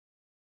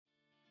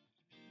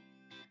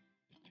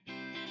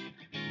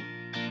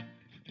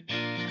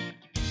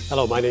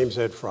Hello, my name's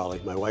Ed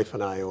Frawley. My wife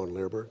and I own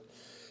Leerburg.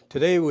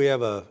 Today we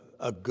have a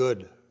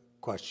good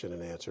question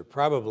and answer,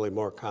 probably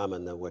more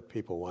common than what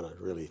people want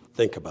to really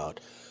think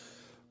about.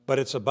 But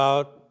it's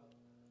about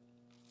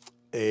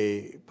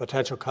a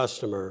potential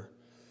customer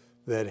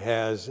that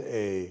has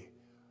a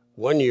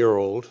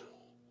 1-year-old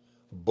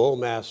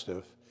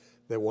Bullmastiff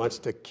that wants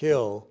to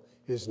kill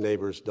his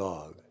neighbor's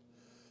dog.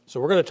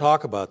 So we're going to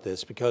talk about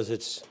this because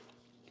it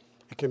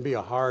can be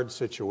a hard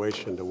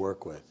situation to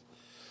work with.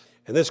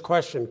 And this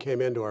question came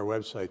into our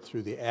website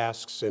through the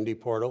Ask Cindy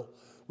portal,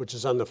 which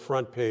is on the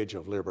front page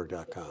of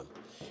Leerburg.com.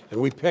 And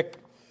we pick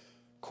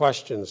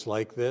questions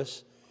like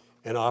this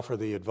and offer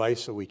the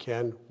advice that we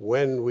can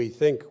when we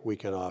think we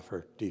can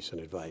offer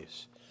decent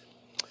advice.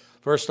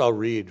 First, I'll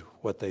read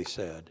what they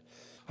said.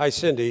 Hi,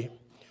 Cindy.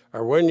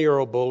 Our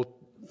 1-year-old Bull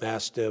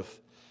Mastiff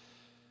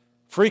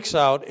freaks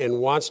out and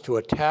wants to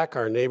attack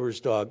our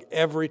neighbor's dog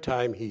every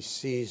time he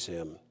sees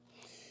him.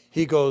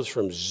 He goes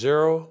from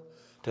 0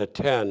 to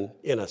 10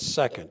 in a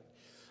second.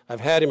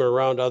 I've had him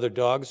around other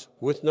dogs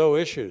with no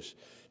issues.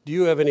 Do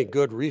you have any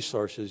good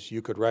resources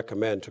you could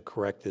recommend to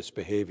correct this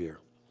behavior?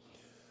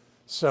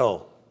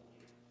 So,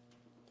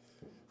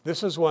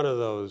 this is one of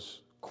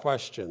those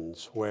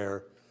questions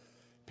where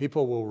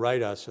people will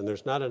write us and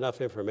there's not enough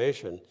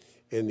information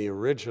in the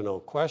original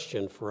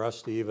question for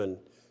us to even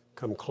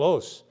come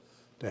close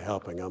to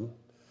helping them.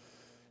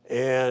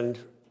 And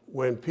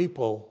when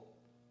people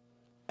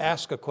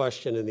ask a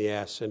question in the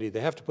Ask Cindy, they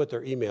have to put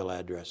their email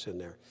address in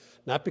there.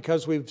 Not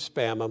because we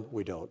spam them,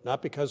 we don't.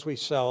 Not because we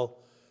sell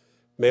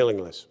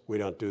mailing lists, we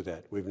don't do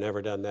that. We've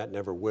never done that,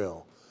 never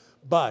will.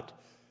 But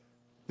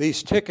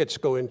these tickets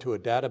go into a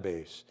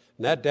database,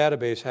 and that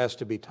database has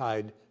to be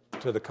tied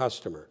to the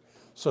customer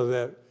so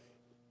that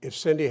if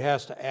Cindy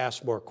has to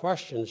ask more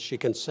questions, she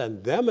can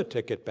send them a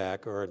ticket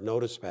back or a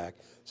notice back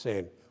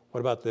saying, what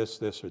about this,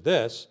 this, or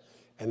this?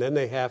 And then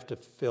they have to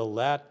fill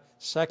that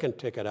second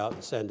ticket out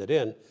and send it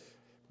in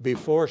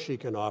before she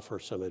can offer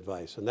some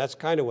advice. And that's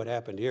kind of what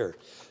happened here.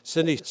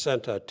 Cindy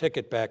sent a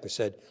ticket back and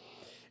said,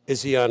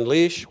 is he on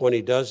leash when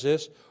he does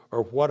this,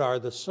 or what are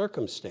the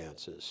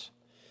circumstances?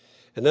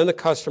 And then the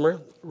customer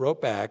wrote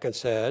back and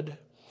said,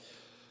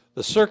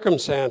 the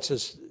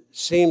circumstances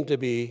seem to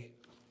be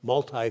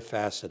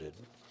multifaceted.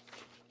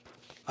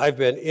 I've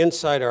been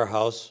inside our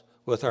house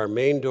with our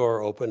main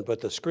door open,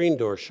 but the screen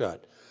door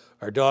shut.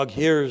 Our dog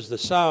hears the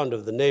sound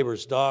of the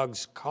neighbor's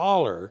dog's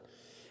collar,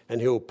 and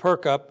he'll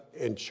perk up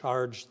and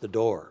charge the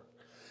door.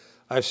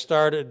 I've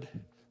started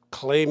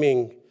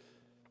claiming,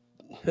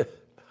 I'm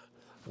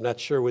not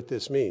sure what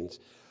this means.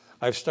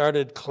 I've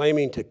started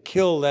claiming to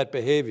kill that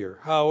behavior.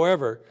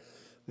 However,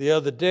 the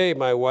other day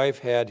my wife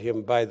had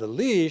him by the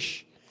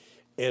leash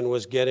and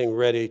was getting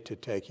ready to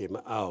take him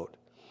out.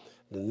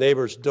 The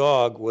neighbor's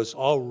dog was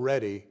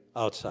already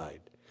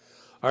outside.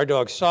 Our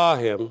dog saw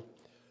him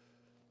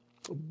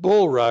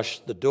bull rush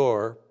the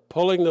door,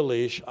 pulling the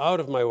leash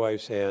out of my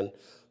wife's hand,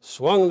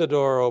 swung the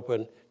door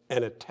open,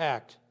 and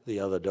attacked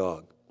the other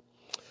dog.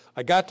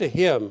 I got to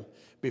him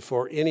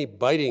before any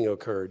biting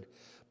occurred,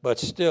 but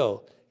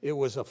still, it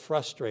was a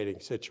frustrating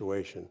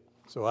situation.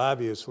 So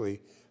obviously,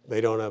 they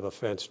don't have a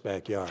fenced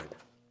backyard.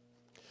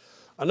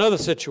 Another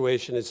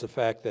situation is the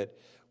fact that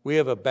we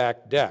have a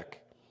back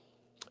deck,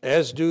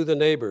 as do the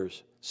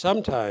neighbors.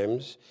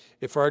 Sometimes,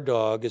 if our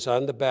dog is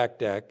on the back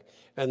deck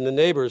and the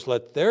neighbors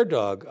let their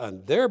dog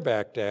on their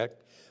back deck,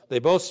 they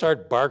both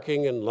start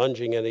barking and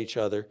lunging at each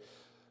other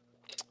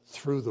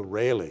through the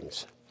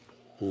railings.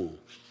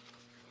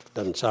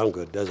 Doesn't sound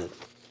good, does it?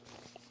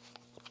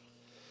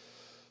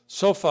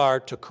 So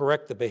far, to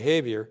correct the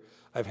behavior,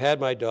 I've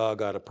had my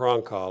dog on a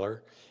prong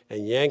collar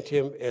and yanked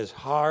him as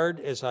hard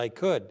as I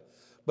could,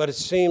 but it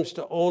seems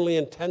to only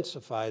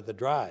intensify the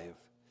drive.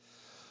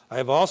 I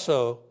have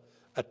also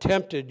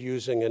attempted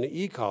using an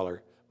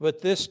e-collar,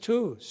 but this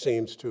too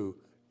seems to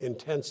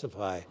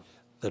intensify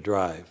the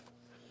drive.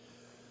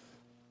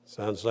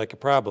 Sounds like a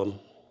problem.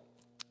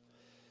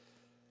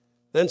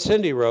 Then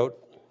Cindy wrote,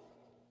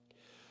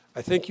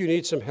 I think you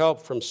need some help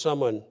from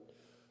someone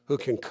who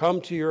can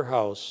come to your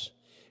house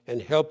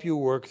and help you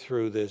work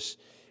through this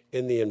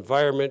in the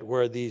environment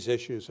where these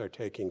issues are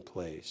taking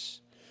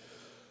place.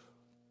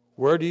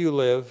 Where do you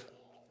live?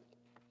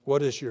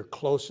 What is your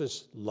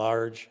closest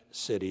large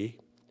city?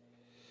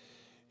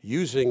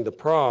 Using the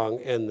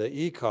prong and the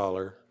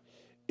e-collar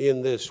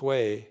in this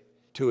way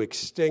to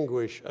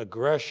extinguish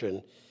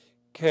aggression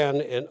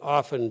can and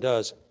often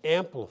does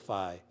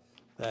amplify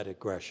that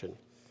aggression.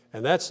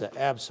 And that's the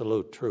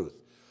absolute truth.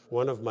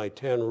 One of my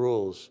 10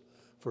 rules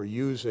for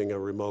using a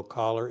remote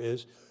collar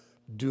is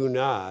do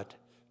not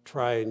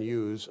try and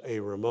use a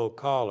remote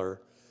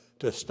collar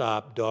to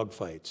stop dog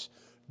fights.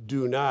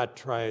 Do not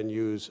try and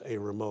use a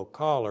remote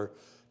collar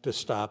to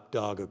stop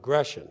dog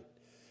aggression,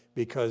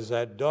 because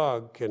that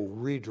dog can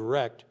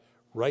redirect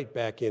right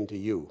back into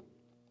you.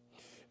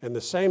 And the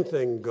same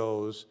thing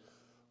goes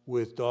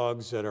with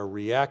dogs that are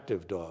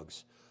reactive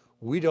dogs.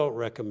 We don't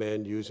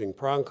recommend using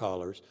prong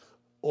collars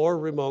or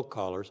remote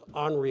collars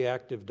on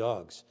reactive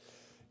dogs.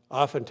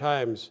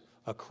 Oftentimes,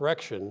 a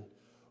correction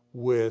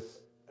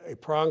with a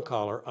prong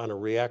collar on a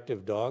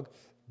reactive dog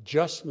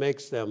just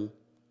makes them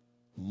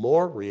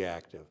more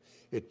reactive.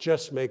 It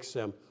just makes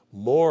them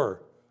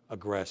more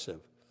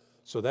aggressive.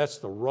 So that's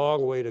the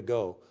wrong way to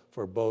go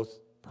for both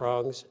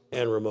prongs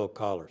and remote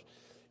collars.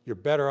 You're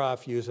better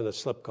off using a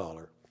slip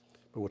collar,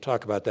 but we'll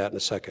talk about that in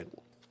a second.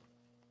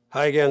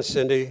 Hi again,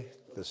 Cindy.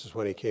 This is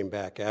when he came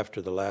back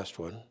after the last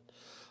one.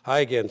 Hi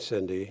again,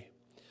 Cindy.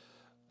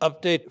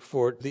 Update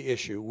for the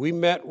issue. We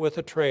met with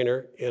a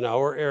trainer in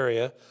our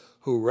area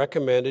who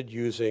recommended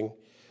using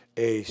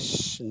a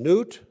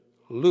snoot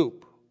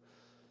loop.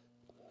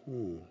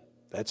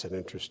 That's an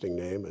interesting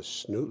name, a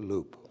snoot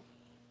loop.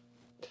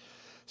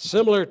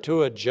 Similar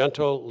to a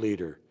gentle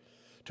leader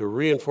to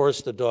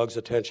reinforce the dog's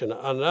attention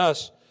on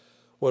us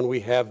when we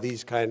have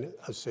these kind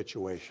of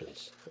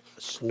situations.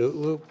 A snoot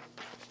loop,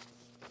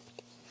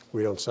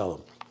 we don't sell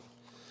them.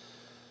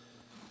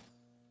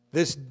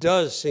 This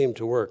does seem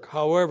to work.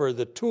 However,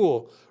 the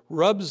tool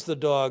rubs the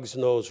dog's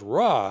nose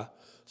raw,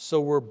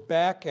 so we're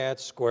back at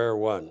square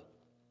one.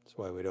 That's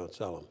why we don't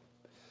sell them.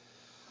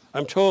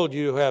 I'm told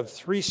you have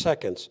 3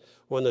 seconds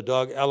when the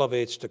dog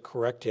elevates to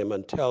correct him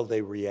until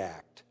they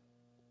react.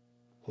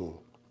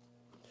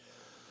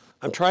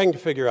 I'm trying to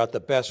figure out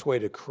the best way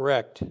to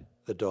correct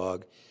the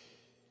dog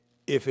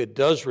if it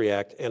does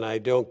react and I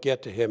don't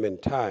get to him in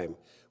time.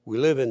 We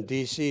live in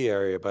DC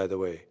area, by the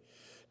way.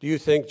 Do you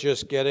think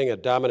just getting a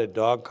dominant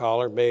dog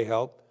collar may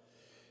help?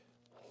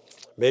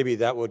 Maybe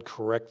that would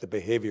correct the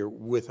behavior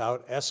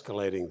without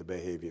escalating the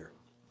behavior.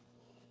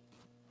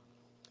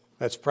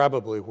 That's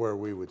probably where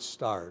we would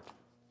start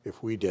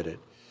if we did it.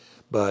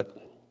 But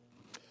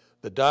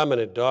the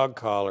dominant dog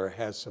collar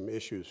has some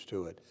issues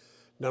to it.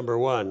 Number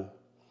one,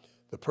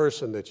 the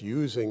person that's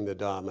using the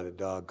dominant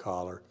dog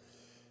collar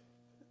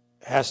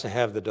has to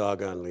have the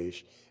dog on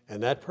leash,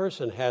 and that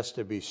person has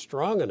to be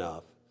strong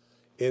enough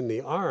in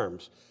the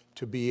arms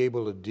to be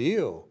able to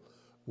deal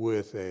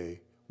with a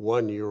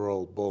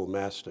 1-year-old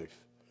Bullmastiff.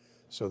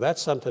 So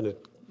that's something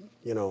that,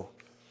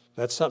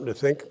 that's something to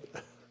think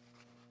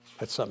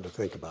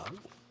about.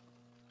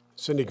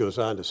 Cindy goes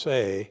on to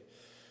say,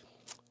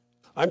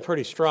 I'm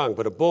pretty strong,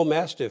 but a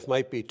Bullmastiff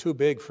might be too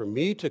big for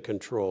me to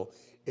control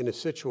in a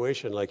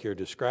situation like you're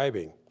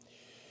describing.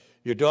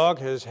 Your dog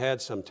has had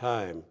some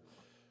time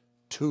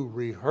to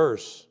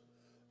rehearse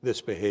this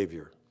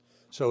behavior.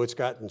 So it's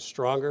gotten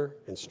stronger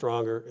and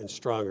stronger and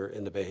stronger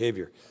in the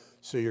behavior.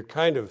 So you're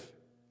kind of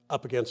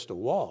up against a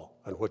wall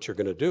on what you're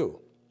going to do.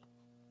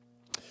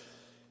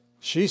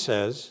 She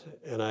says,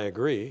 and I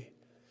agree,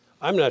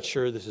 I'm not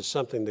sure this is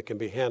something that can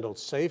be handled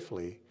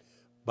safely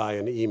by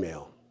an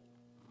email.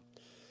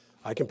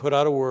 I can put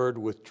out a word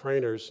with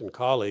trainers and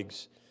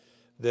colleagues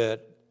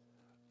that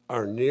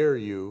are near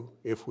you,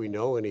 if we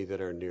know any that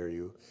are near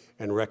you,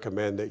 and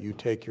recommend that you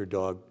take your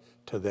dog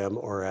to them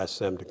or ask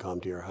them to come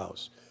to your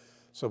house.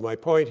 So my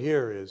point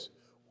here is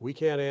we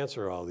can't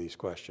answer all these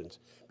questions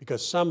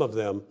because some of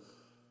them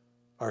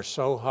are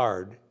so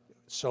hard,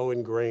 so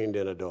ingrained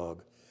in a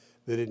dog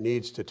that it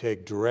needs to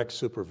take direct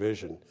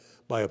supervision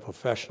by a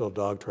professional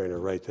dog trainer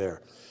right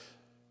there.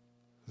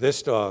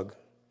 This dog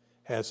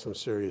has some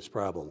serious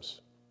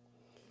problems,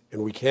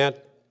 and we can't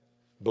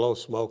blow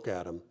smoke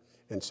at him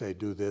and say,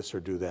 do this or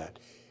do that.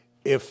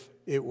 If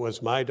it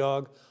was my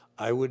dog,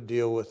 I would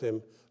deal with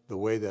him the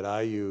way that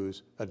I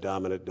use a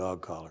dominant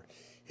dog collar.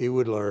 He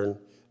would learn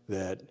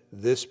that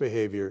this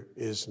behavior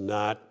is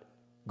not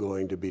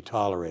going to be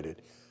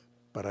tolerated.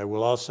 But I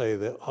will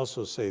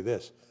also say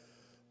this,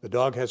 the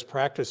dog has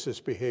practiced this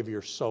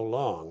behavior so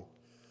long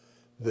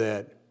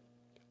that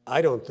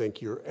I don't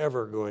think you're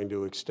ever going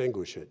to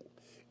extinguish it.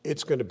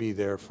 It's going to be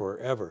there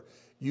forever.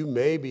 You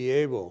may be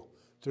able,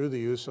 through the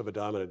use of a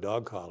dominant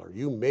dog collar,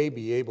 you may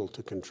be able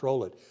to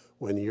control it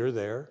when you're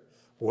there,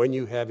 when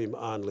you have him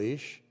on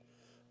leash,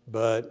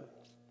 but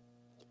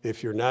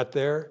if you're not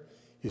there,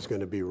 he's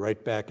going to be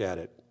right back at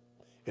it.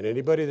 And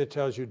anybody that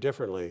tells you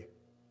differently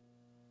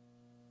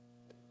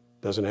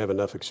doesn't have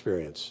enough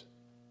experience.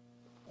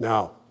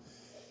 Now,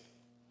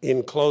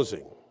 in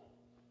closing,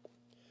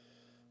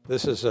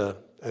 this is an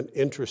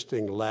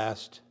interesting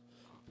last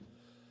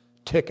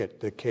ticket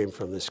that came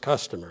from this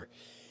customer.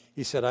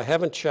 He said, I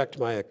haven't checked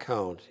my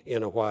account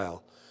in a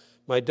while.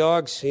 My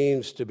dog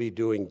seems to be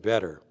doing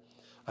better.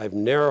 I've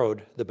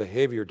narrowed the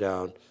behavior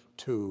down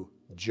to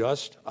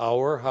just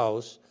our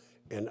house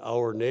and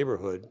our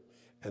neighborhood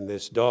and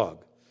this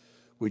dog.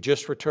 We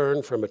just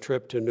returned from a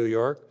trip to New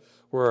York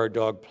where our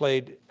dog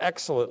played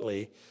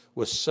excellently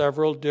with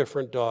several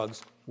different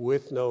dogs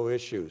with no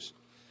issues.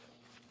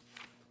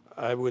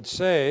 I would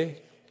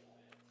say,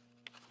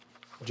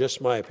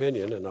 just my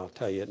opinion, and I'll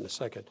tell you it in a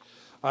second,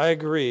 I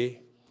agree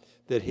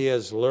that he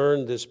has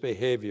learned this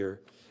behavior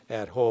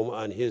at home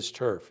on his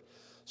turf.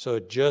 So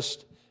it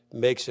just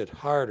makes it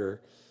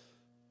harder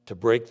to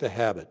break the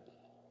habit.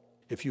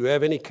 If you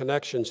have any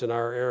connections in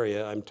our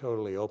area, I'm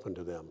totally open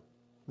to them.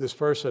 This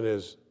person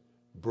is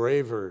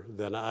braver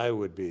than I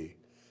would be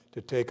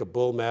to take a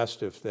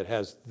Bullmastiff that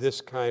has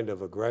this kind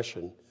of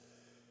aggression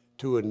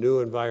to a new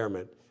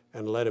environment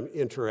and let him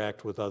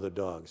interact with other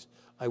dogs.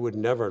 I would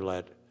never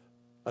let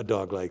a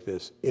dog like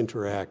this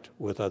interact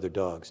with other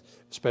dogs,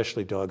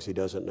 especially dogs he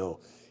doesn't know.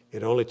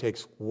 It only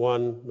takes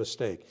one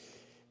mistake.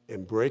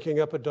 And breaking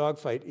up a dog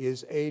fight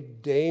is a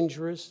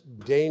dangerous,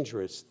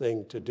 dangerous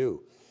thing to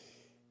do.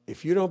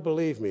 If you don't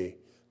believe me,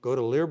 go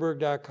to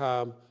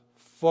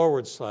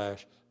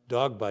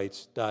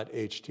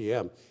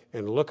leerburg.com/dogbites.htm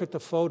and look at the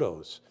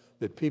photos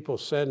that people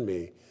send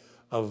me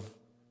of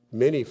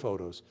many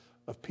photos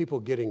of people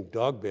getting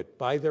dog bit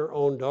by their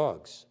own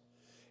dogs.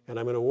 And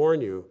I'm going to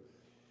warn you,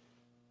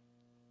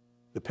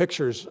 the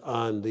pictures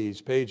on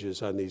these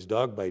pages, on these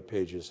dog bite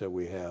pages that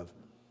we have,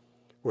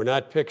 were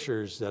not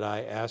pictures that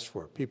I asked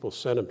for. People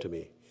sent them to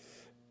me,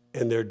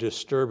 and they're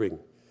disturbing.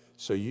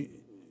 So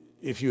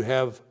if you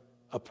have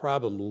a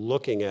problem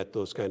looking at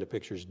those kind of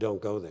pictures,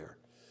 don't go there.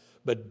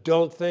 But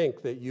don't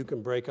think that you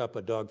can break up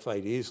a dog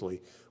fight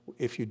easily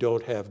if you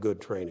don't have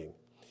good training.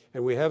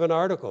 And we have an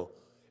article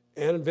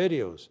and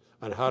videos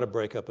on how to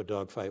break up a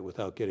dog fight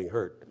without getting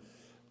hurt.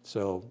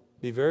 So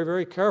be very,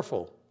 very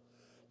careful.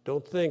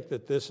 Don't think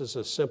that this is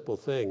a simple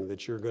thing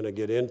that you're going to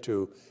get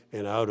into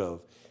and out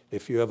of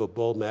if you have a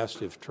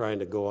Bullmastiff trying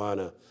to go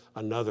on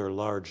another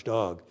large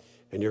dog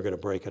and you're going to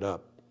break it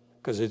up,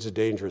 because it's a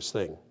dangerous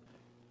thing.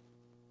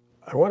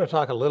 I want to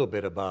talk a little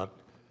bit about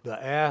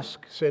the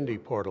Ask Cindy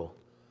portal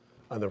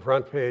on the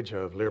front page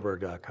of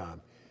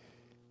Leerburg.com.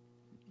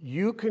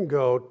 You can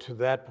go to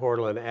that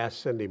portal and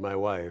ask Cindy, my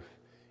wife,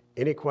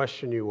 any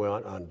question you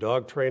want on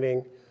dog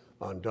training,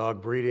 on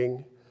dog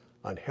breeding,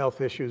 on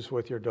health issues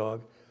with your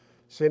dog.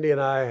 Cindy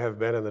and I have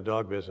been in the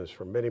dog business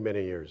for many,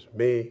 many years.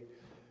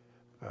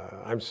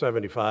 I'm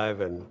 75,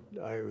 and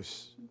I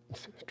was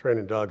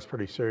training dogs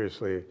pretty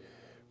seriously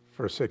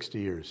for 60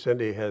 years.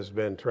 Cindy has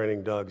been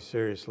training dogs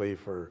seriously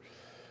for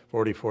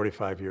 40,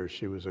 45 years.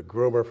 She was a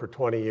groomer for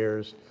 20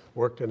 years,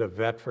 worked in a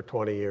vet for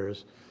 20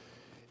 years.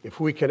 If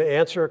we can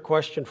answer a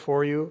question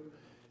for you,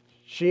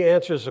 she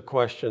answers the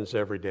questions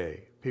every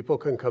day. People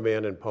can come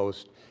in and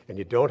post, and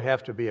you don't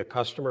have to be a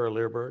customer of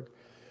Leerburg.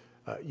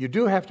 You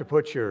do have to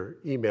put your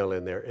email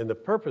in there, and the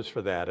purpose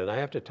for that, and I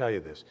have to tell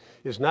you this,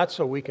 is not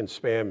so we can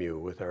spam you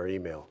with our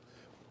email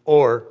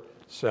or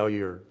sell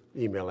your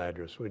email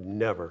address. We'd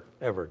never,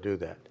 ever do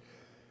that.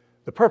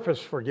 The purpose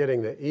for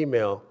getting the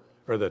email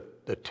or the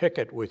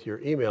ticket with your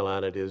email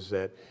on it is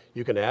that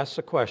you can ask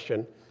the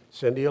question,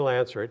 Cindy will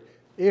answer it.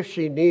 If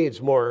she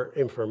needs more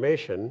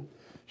information,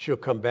 she'll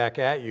come back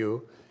at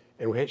you,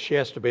 and she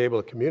has to be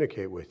able to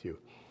communicate with you.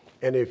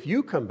 And if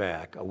you come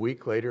back a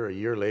week later, a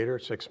year later,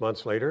 6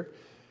 months later,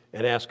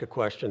 and ask a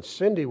question,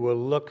 Cindy will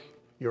look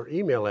your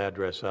email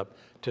address up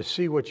to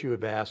see what you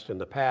have asked in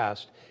the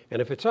past.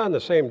 And if it's on the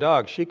same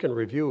dog, she can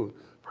review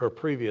her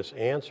previous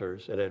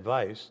answers and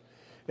advice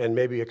and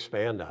maybe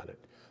expand on it.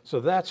 So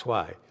that's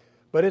why.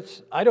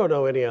 But I don't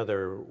know any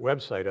other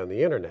website on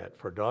the internet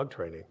for dog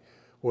training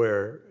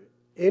where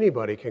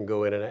anybody can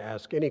go in and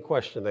ask any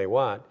question they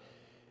want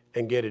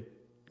and get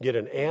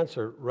an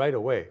answer right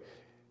away.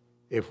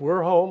 If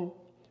we're home,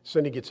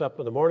 Cindy gets up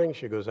in the morning,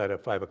 she goes out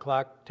at 5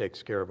 o'clock,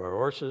 takes care of our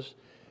horses,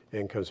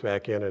 and comes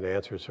back in and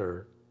answers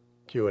her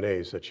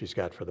Q&As that she's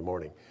got for the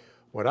morning.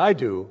 What I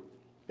do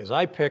is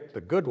I pick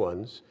the good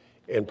ones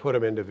and put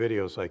them into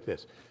videos like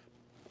this.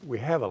 We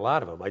have a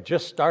lot of them. I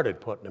just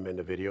started putting them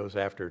into videos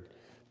after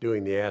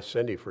doing the Ask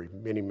Cindy for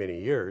many, many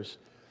years.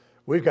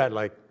 We've got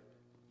like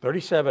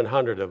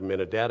 3,700 of them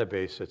in a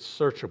database that's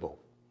searchable,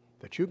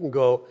 that you can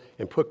go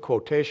and put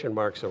quotation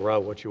marks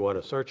around what you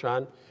want to search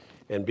on,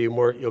 and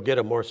you'll get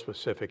a more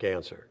specific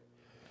answer.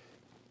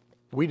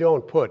 We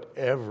don't put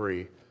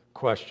every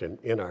question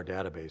in our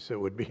database.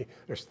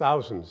 There's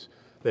thousands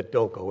that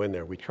don't go in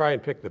there. We try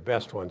and pick the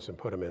best ones and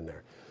put them in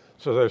there.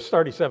 So there's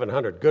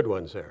 3,700 good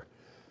ones there.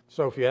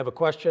 So if you have a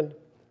question,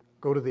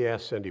 go to the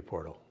Ask Cindy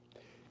portal.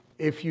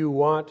 If you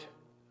want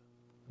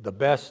the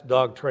best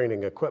dog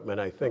training equipment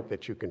I think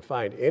that you can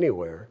find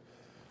anywhere,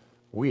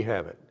 we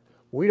have it.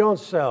 We don't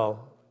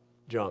sell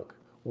junk.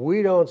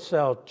 We don't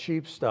sell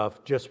cheap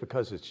stuff just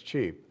because it's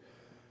cheap.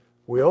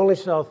 We only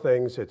sell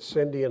things that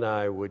Cindy and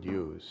I would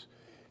use.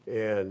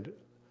 And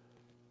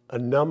a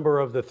number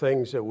of the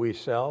things that we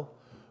sell,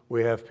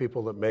 we have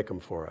people that make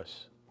them for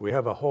us. We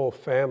have a whole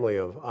family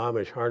of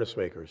Amish harness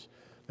makers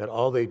that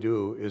all they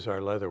do is our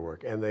leather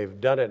work, and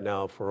they've done it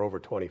now for over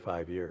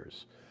 25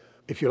 years.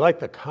 If you like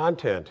the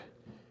content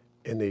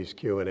in these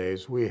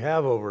Q&As, we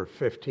have over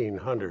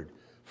 1,500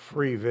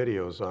 free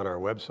videos on our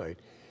website,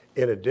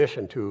 in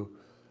addition to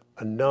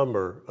a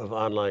number of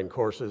online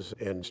courses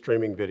and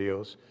streaming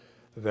videos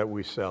that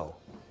we sell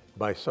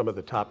by some of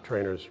the top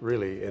trainers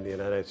really in the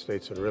United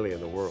States and really in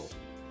the world.